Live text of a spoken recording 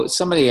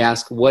somebody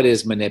asked, what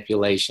is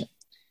manipulation?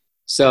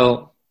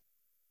 So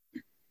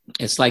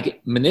it's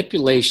like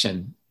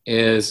manipulation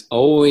is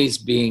always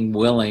being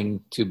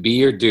willing to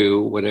be or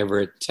do whatever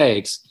it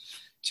takes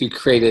to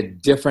create a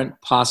different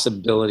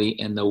possibility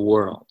in the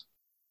world.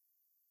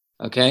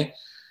 Okay?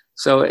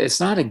 So it's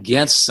not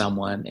against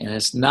someone, and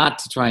it's not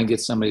to try and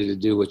get somebody to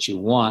do what you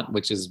want,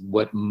 which is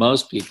what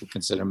most people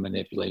consider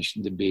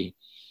manipulation to be.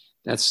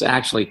 That's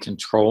actually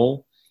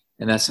control,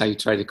 and that's how you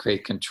try to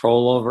create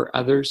control over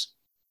others.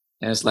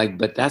 And it's like,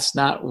 but that's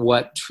not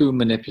what true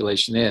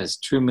manipulation is.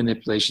 True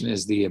manipulation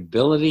is the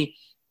ability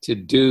to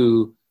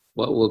do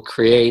what will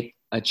create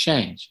a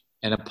change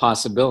and a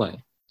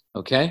possibility.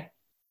 Okay?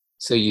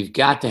 So you've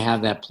got to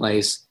have that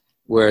place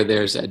where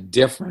there's a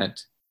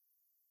different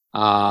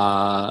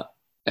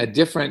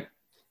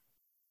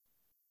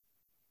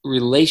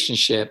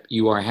relationship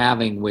you are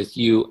having with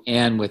you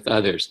and with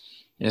others.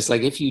 And it's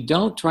like, if you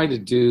don't try to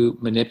do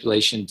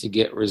manipulation to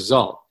get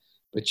result,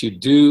 but you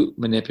do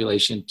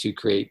manipulation to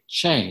create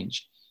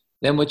change,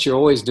 then what you're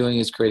always doing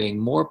is creating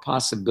more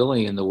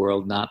possibility in the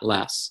world, not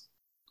less.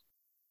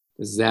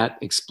 Does that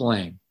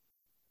explain?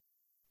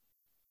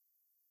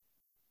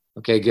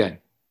 Okay, good.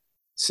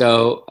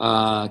 So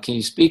can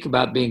you speak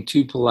about being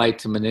too polite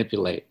to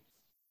manipulate?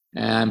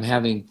 And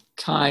having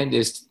kind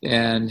is,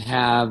 and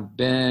have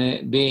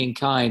been, being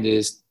kind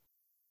is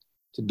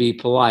to be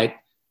polite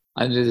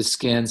under the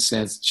skin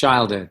since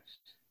childhood.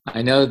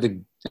 I know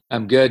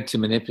I'm good to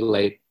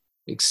manipulate,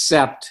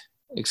 except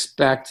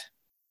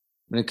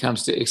when it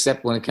comes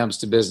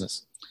to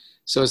business.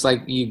 So it's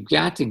like, you've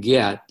got to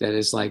get that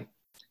it's like,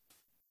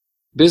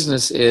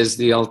 business is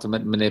the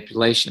ultimate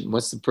manipulation.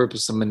 What's the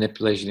purpose of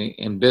manipulation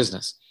in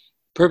business?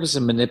 Purpose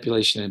of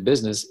manipulation in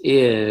business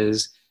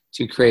is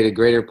to create a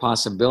greater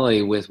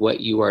possibility with what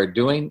you are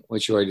doing,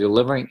 what you are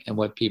delivering, and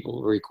what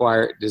people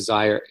require,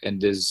 desire, and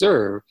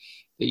deserve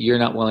that you're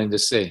not willing to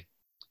see.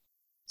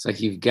 It's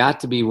like, you've got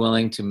to be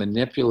willing to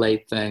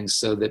manipulate things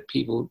so that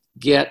people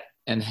get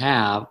and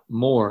have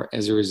more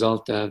as a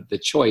result of the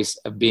choice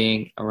of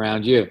being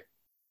around you.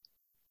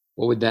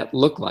 What would that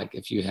look like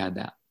if you had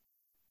that?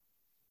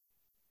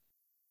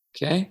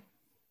 Okay?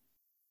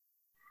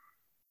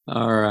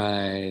 All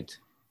right.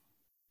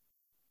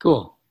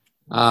 Cool.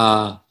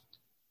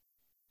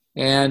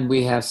 And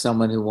we have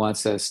someone who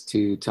wants us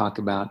to talk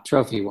about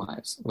trophy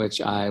wives, which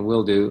I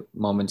will do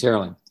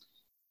momentarily.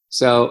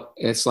 So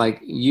it's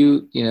like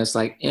it's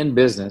like in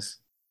business,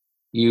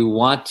 you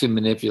want to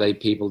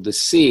manipulate people to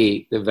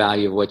see the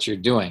value of what you're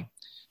doing.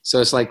 So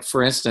it's like,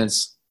 for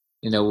instance,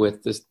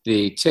 with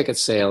the ticket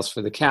sales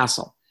for the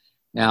castle.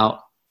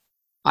 Now,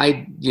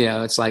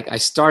 it's like I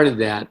started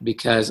that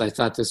because I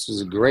thought this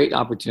was a great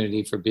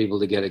opportunity for people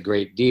to get a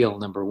great deal,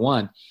 number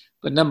one.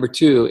 But number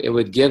two, it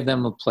would give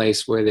them a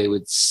place where they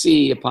would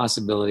see a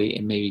possibility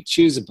and maybe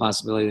choose a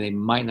possibility they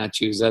might not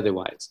choose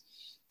otherwise.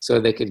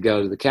 So they could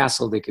go to the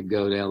castle, they could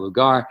go to El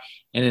Lugar,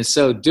 and in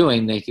so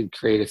doing, they could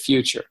create a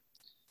future.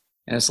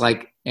 And it's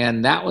like,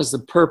 and that was the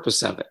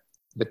purpose of it.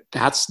 But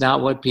that's not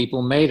what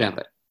people made of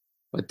it.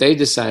 What they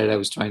decided I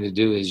was trying to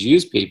do is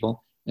use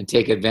people and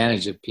take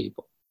advantage of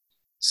people.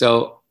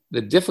 So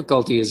the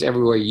difficulty is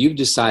everywhere you've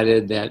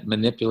decided that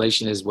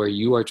manipulation is where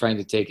you are trying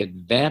to take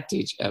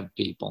advantage of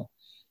people.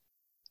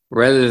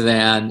 Rather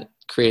than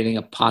creating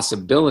a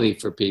possibility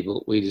for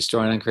people, we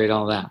destroy and create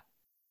all that.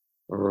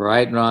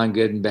 Right and wrong,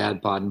 good and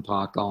bad, pod and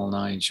pock, all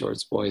nine,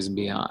 shorts, boys and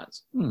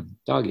beyonds.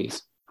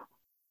 Doggies.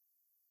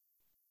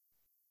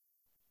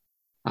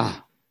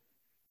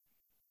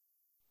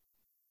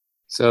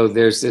 So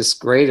there's this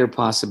greater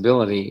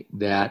possibility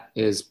that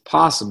is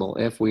possible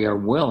if we are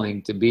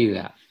willing to be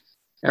that.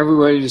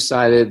 Everybody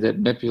decided that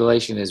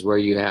manipulation is where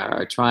you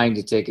are trying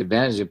to take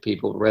advantage of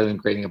people rather than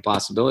creating a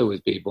possibility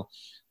with people.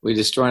 We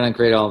destroy and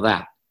create all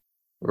that.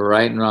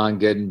 Right and wrong,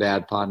 good and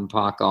bad, pod and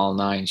pock, all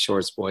nine,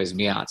 shorts, boys and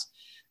beyonds.